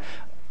my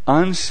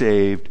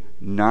unsaved,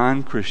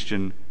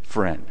 non-Christian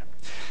friend.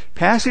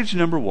 Passage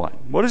number 1.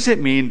 What does it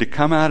mean to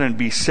come out and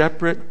be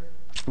separate?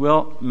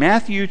 Well,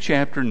 Matthew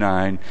chapter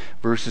 9,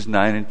 verses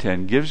 9 and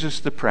 10 gives us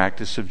the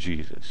practice of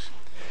Jesus.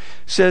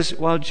 It says,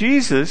 while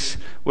Jesus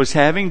was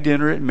having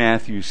dinner at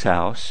Matthew's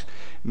house,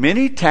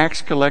 many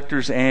tax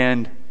collectors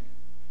and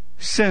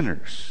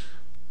sinners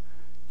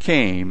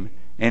came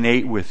and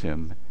ate with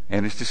him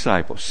and his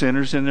disciples.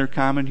 Sinners in their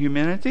common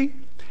humanity,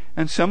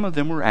 and some of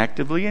them were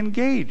actively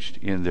engaged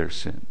in their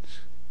sins.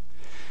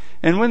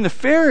 And when the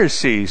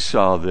Pharisees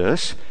saw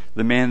this,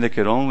 the man that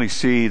could only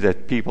see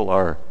that people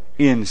are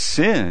in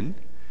sin,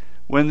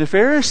 when the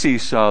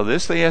Pharisees saw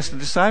this, they asked the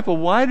disciple,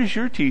 why does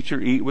your teacher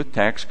eat with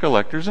tax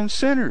collectors and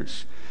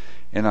sinners?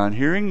 And on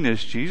hearing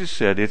this, Jesus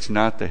said, "It's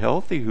not the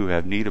healthy who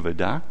have need of a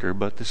doctor,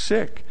 but the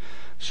sick.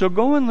 So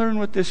go and learn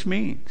what this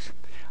means.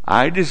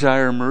 I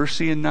desire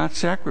mercy and not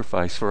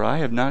sacrifice, for I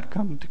have not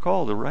come to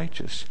call the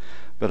righteous,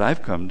 but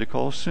I've come to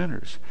call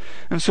sinners."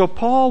 And so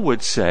Paul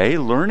would say,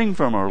 learning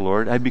from our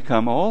Lord, "I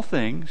become all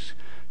things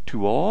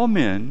to all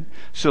men,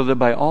 so that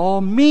by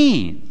all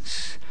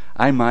means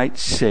I might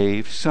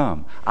save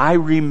some." I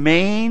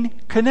remain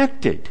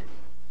connected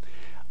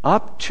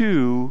up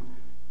to,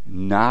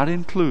 not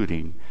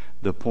including,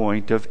 the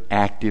point of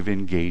active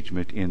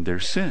engagement in their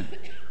sin.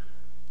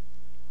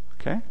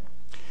 Okay?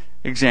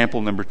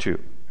 Example number 2.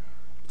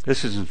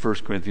 This is in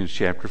 1 Corinthians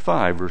chapter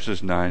 5,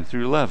 verses 9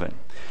 through 11.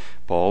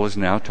 Paul is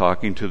now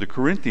talking to the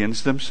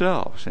Corinthians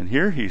themselves. And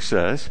here he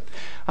says,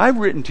 "I've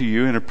written to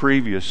you in a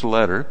previous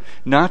letter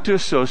not to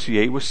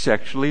associate with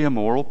sexually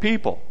immoral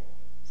people."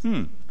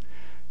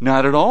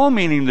 Not at all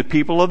meaning the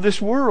people of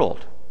this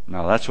world.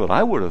 Now that's what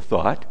I would have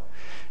thought.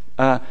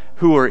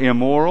 Who are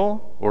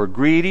immoral or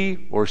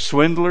greedy or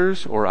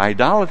swindlers or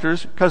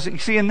idolaters, because you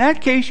see, in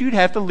that case you'd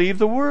have to leave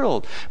the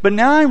world. But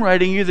now I'm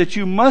writing you that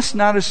you must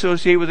not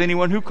associate with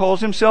anyone who calls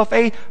himself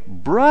a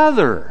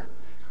brother,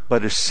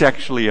 but is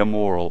sexually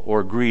immoral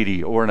or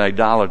greedy or an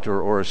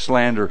idolater or a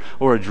slanderer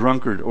or a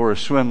drunkard or a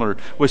swindler.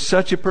 With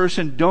such a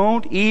person,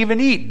 don't even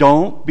eat.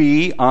 Don't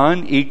be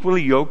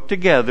unequally yoked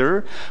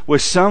together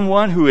with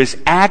someone who is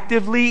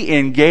actively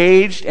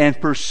engaged and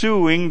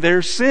pursuing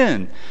their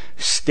sin.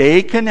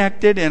 Stay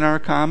connected in our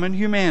common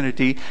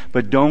humanity,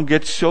 but don't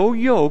get so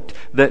yoked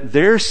that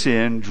their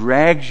sin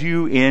drags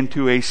you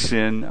into a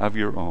sin of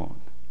your own.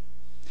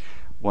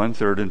 One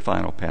third and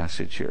final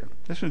passage here.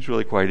 This one's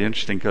really quite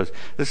interesting because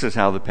this is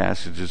how the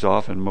passage is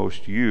often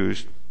most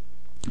used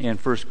in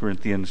 1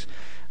 Corinthians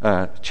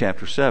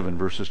chapter 7,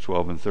 verses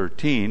 12 and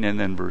 13, and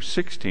then verse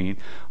 16,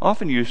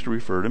 often used to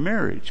refer to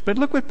marriage. But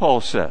look what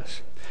Paul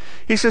says.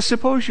 He says,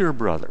 "Suppose you're a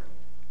brother.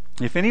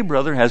 If any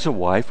brother has a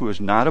wife who is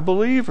not a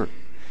believer,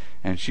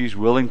 and she's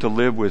willing to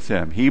live with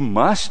him, he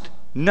must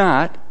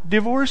not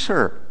divorce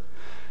her.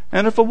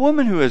 And if a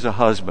woman who has a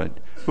husband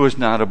who is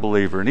not a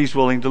believer and he's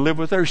willing to live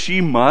with her, she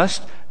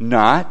must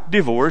not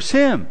divorce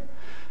him.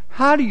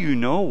 How do you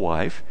know,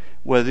 wife,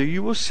 whether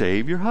you will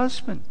save your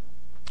husband?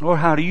 Or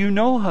how do you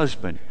know,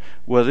 husband,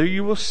 whether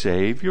you will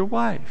save your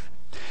wife?"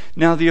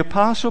 Now, the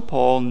Apostle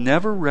Paul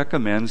never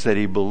recommends that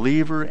a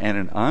believer and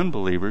an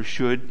unbeliever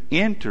should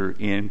enter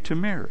into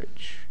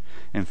marriage.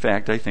 In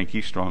fact, I think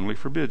he strongly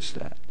forbids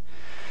that.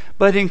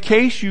 But in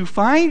case you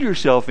find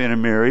yourself in a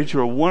marriage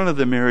or one of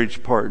the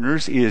marriage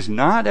partners is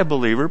not a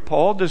believer,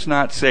 Paul does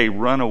not say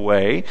run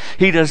away.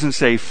 He doesn't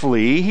say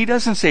flee. He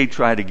doesn't say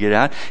try to get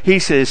out. He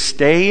says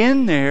stay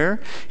in there.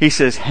 He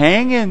says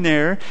hang in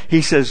there.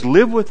 He says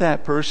live with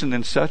that person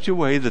in such a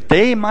way that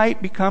they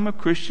might become a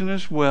Christian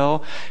as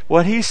well.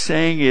 What he's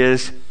saying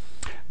is,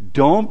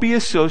 don't be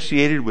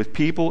associated with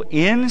people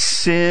in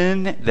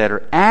sin that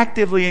are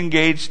actively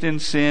engaged in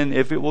sin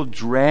if it will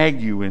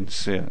drag you in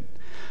sin.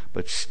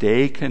 But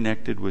stay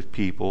connected with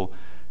people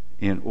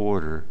in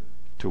order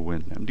to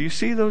win them. Do you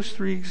see those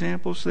 3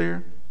 examples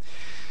there?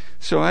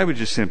 So I would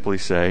just simply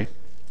say,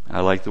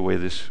 I like the way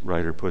this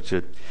writer puts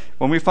it,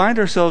 when we find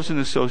ourselves in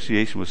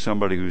association with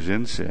somebody who's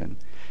in sin,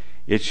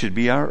 it should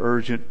be our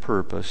urgent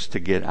purpose to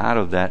get out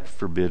of that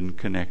forbidden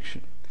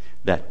connection,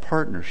 that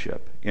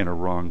partnership in a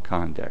wrong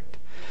conduct.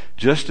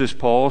 Just as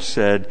Paul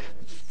said,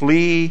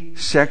 flee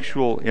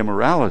sexual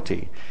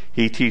immorality,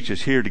 he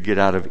teaches here to get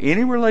out of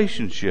any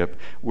relationship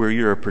where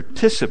you're a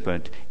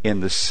participant in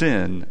the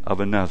sin of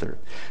another.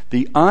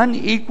 The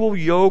unequal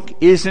yoke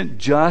isn't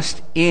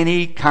just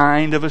any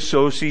kind of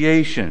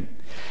association.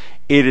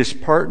 It is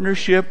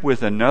partnership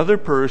with another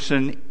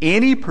person,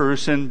 any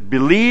person,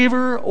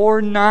 believer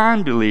or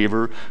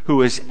non-believer,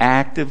 who is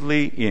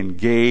actively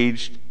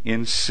engaged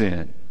in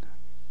sin.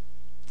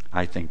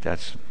 I think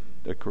that's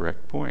the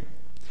correct point.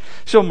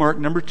 So mark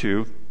number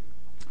 2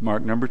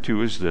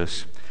 is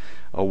this.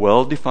 A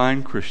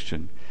well-defined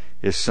Christian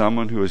is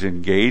someone who is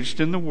engaged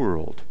in the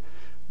world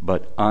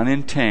but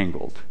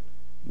unentangled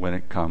when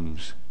it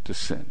comes to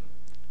sin.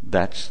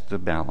 That's the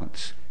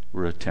balance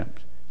we're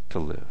attempting to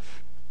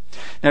live.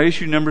 Now,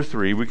 issue number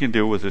 3, we can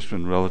deal with this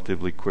one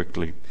relatively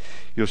quickly.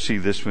 You'll see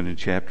this one in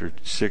chapter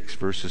 6,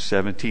 verses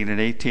 17 and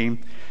 18. It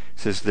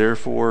says,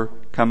 "Therefore,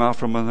 come out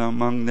from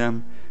among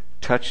them,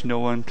 touch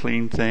no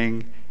unclean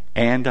thing,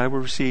 and I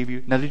will receive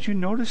you." Now, did you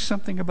notice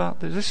something about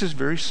this? This is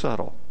very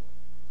subtle.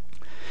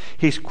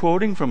 He's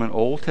quoting from an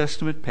Old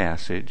Testament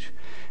passage,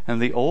 and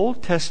the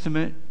Old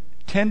Testament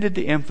tended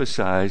to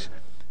emphasize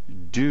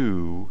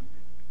do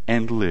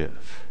and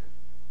live.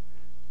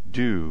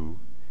 Do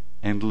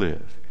and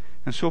live.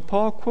 And so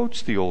Paul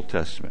quotes the Old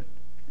Testament.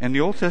 And the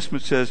Old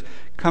Testament says,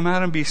 come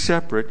out and be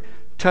separate,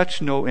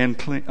 touch no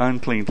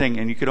unclean thing.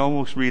 And you could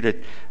almost read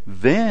it,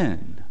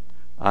 then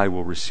I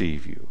will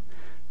receive you.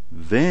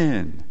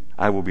 Then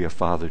I will be a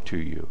father to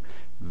you.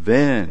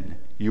 Then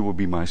you will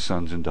be my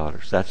sons and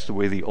daughters. That's the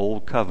way the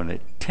Old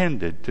Covenant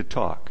tended to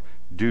talk.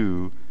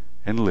 Do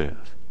and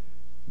live.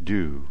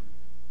 Do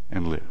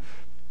and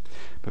live.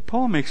 But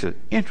Paul makes an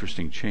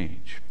interesting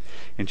change.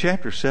 In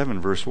chapter 7,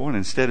 verse 1,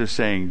 instead of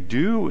saying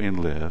do and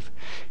live,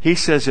 he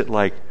says it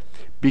like,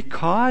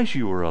 because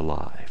you are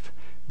alive,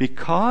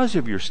 because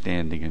of your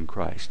standing in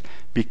Christ,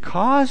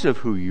 because of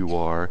who you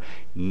are,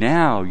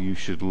 now you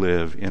should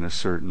live in a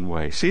certain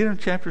way. See it in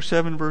chapter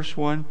 7, verse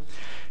 1?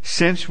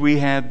 Since we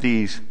have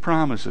these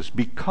promises,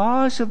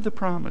 because of the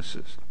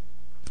promises,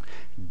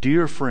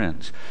 dear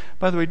friends.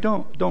 By the way,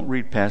 don't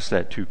read past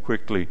that too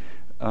quickly.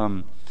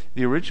 The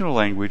original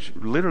language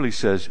literally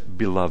says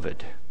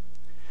beloved.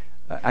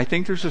 I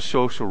think there's a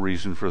social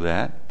reason for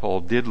that.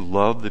 Paul did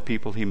love the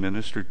people he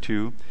ministered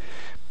to.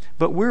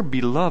 But we're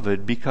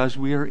beloved because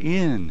we are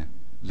in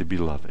the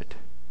beloved.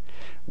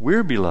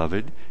 We're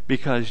beloved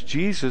because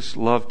Jesus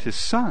loved his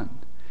Son.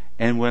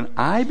 And when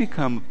I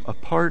become a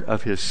part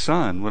of his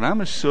Son, when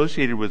I'm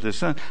associated with his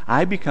Son,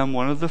 I become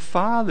one of the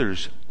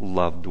Father's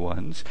loved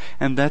ones.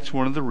 And that's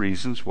one of the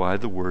reasons why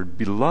the word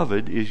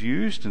beloved is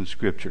used in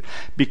Scripture.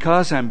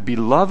 Because I'm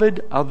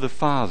beloved of the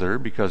Father,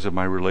 because of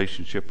my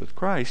relationship with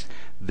Christ,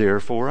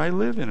 therefore I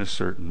live in a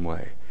certain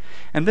way.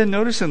 And then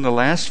notice in the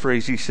last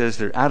phrase he says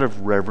they're out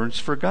of reverence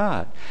for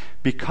God.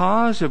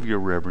 Because of your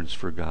reverence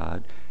for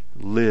God,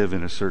 live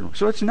in a certain way.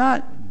 So it's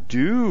not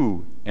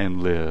do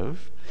and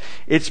live.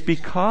 It's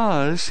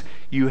because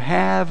you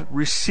have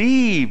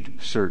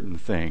received certain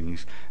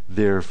things,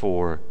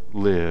 therefore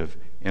live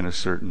in a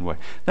certain way.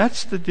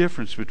 That's the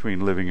difference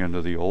between living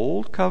under the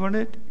old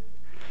covenant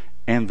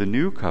and the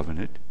new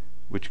covenant,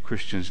 which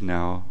Christians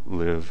now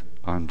live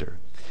under.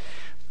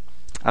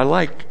 I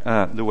like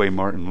the way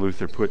Martin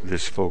Luther put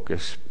this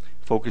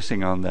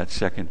focusing on that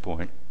second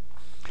point.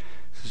 He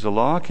says, the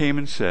law came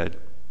and said,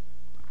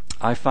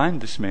 I find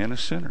this man a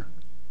sinner.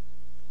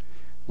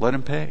 Let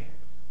him pay.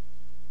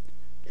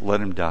 Let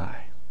him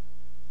die.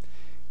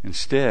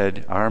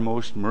 Instead, our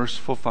most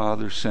merciful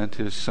Father sent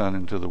his Son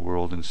into the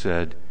world and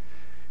said,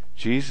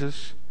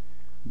 Jesus,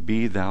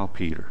 be thou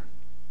Peter,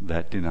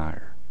 that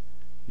denier.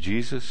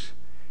 Jesus,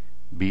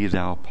 be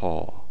thou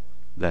Paul,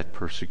 that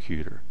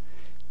persecutor.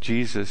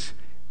 Jesus,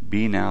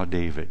 be now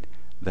David,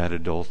 that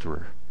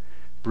adulterer.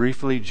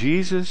 Briefly,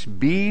 Jesus,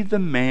 be the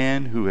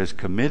man who has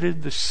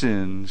committed the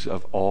sins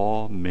of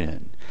all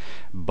men.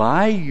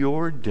 By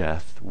your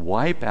death,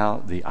 wipe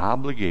out the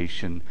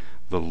obligation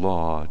the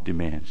law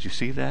demands. You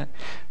see that?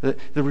 The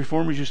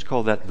Reformers used to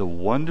call that the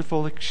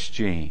wonderful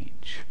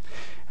exchange.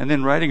 And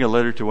then writing a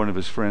letter to one of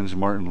his friends,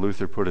 Martin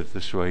Luther put it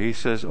this way. He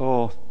says,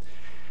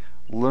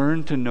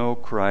 learn to know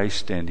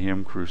Christ and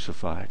him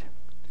crucified.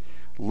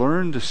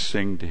 Learn to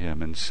sing to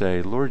him and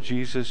say, Lord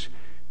Jesus,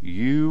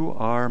 you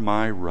are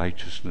my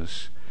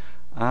righteousness.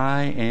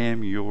 I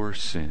am your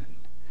sin.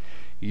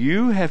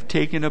 You have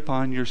taken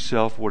upon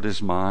yourself what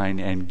is mine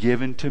and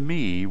given to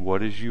me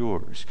what is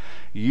yours.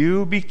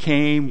 You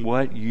became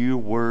what you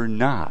were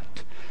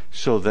not,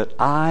 so that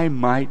I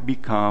might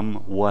become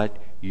what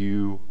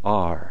you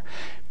are.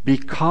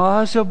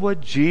 Because of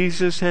what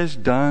Jesus has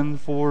done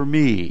for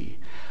me,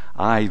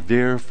 I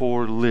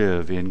therefore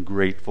live in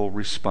grateful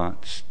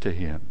response to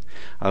him.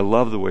 I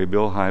love the way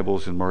Bill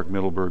Hybels and Mark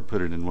Mittelberg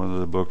put it in one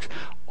of the books.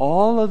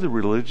 All of the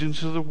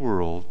religions of the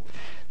world,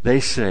 they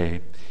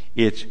say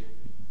it's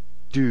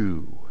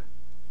do,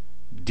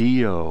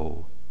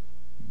 D-O,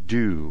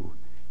 do,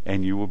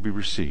 and you will be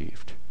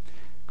received.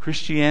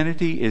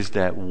 Christianity is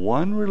that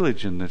one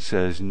religion that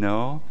says,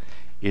 no,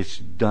 it's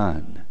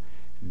done.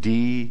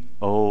 D-O-N-E.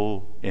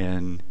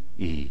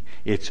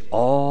 It's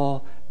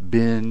all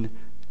been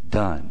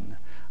done.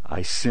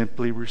 I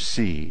simply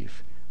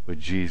receive what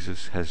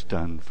Jesus has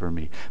done for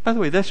me. By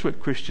the way, that's what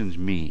Christians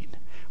mean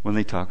when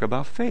they talk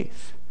about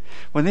faith.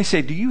 When they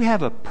say, do you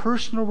have a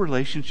personal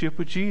relationship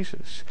with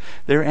Jesus?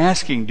 They're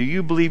asking, do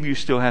you believe you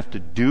still have to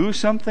do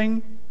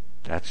something?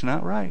 That's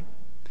not right.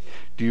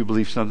 Do you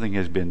believe something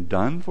has been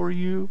done for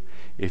you?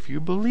 If you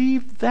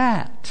believe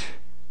that,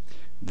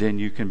 then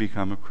you can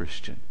become a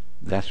Christian.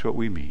 That's what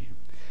we mean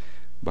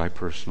by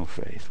personal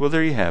faith. Well,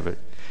 there you have it.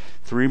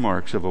 3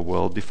 marks of a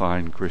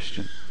well-defined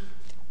Christian.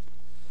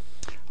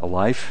 A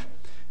life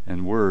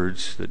and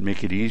words that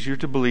make it easier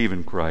to believe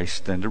in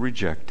Christ than to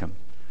reject him.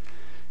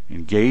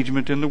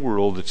 Engagement in the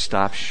world that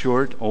stops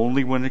short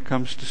only when it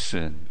comes to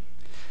sin.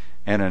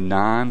 And a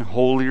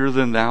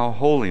non-holier-than-thou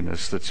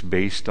holiness that's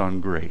based on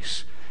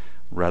grace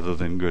rather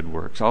than good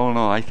works. All in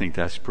all, I think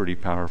that's pretty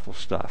powerful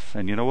stuff.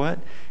 And you know what?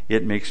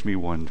 It makes me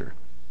wonder.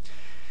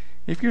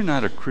 If you're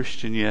not a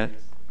Christian yet,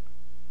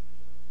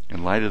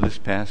 in light of this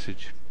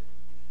passage,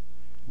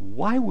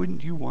 why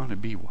wouldn't you want to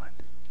be one?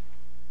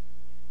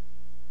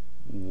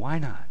 Why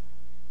not?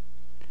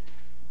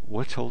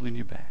 What's holding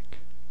you back?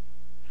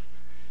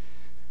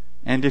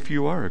 And if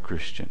you are a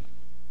Christian,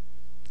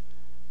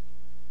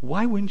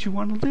 why wouldn't you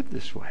want to live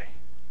this way?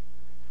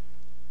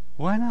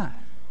 Why not?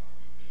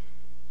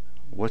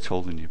 What's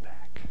holding you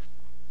back?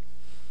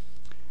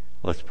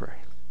 Let's pray.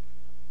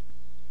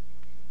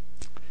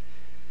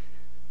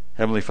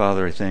 Heavenly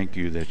Father, I thank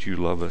you that you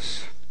love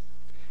us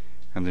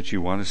and that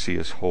you want to see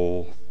us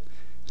whole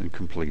and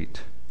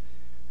complete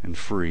and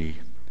free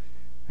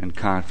and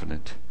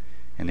confident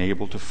and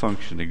able to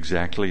function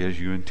exactly as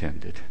you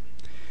intended.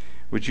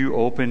 Would you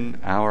open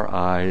our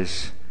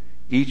eyes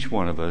each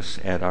one of us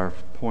at our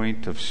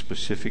point of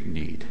specific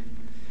need.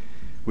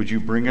 Would you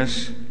bring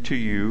us to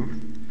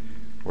you,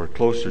 or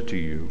closer to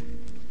you?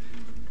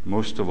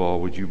 Most of all,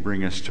 would you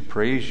bring us to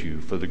praise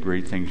you for the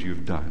great things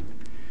you've done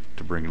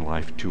to bring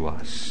life to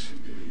us?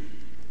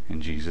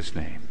 In Jesus'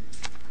 name,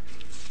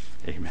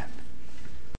 amen.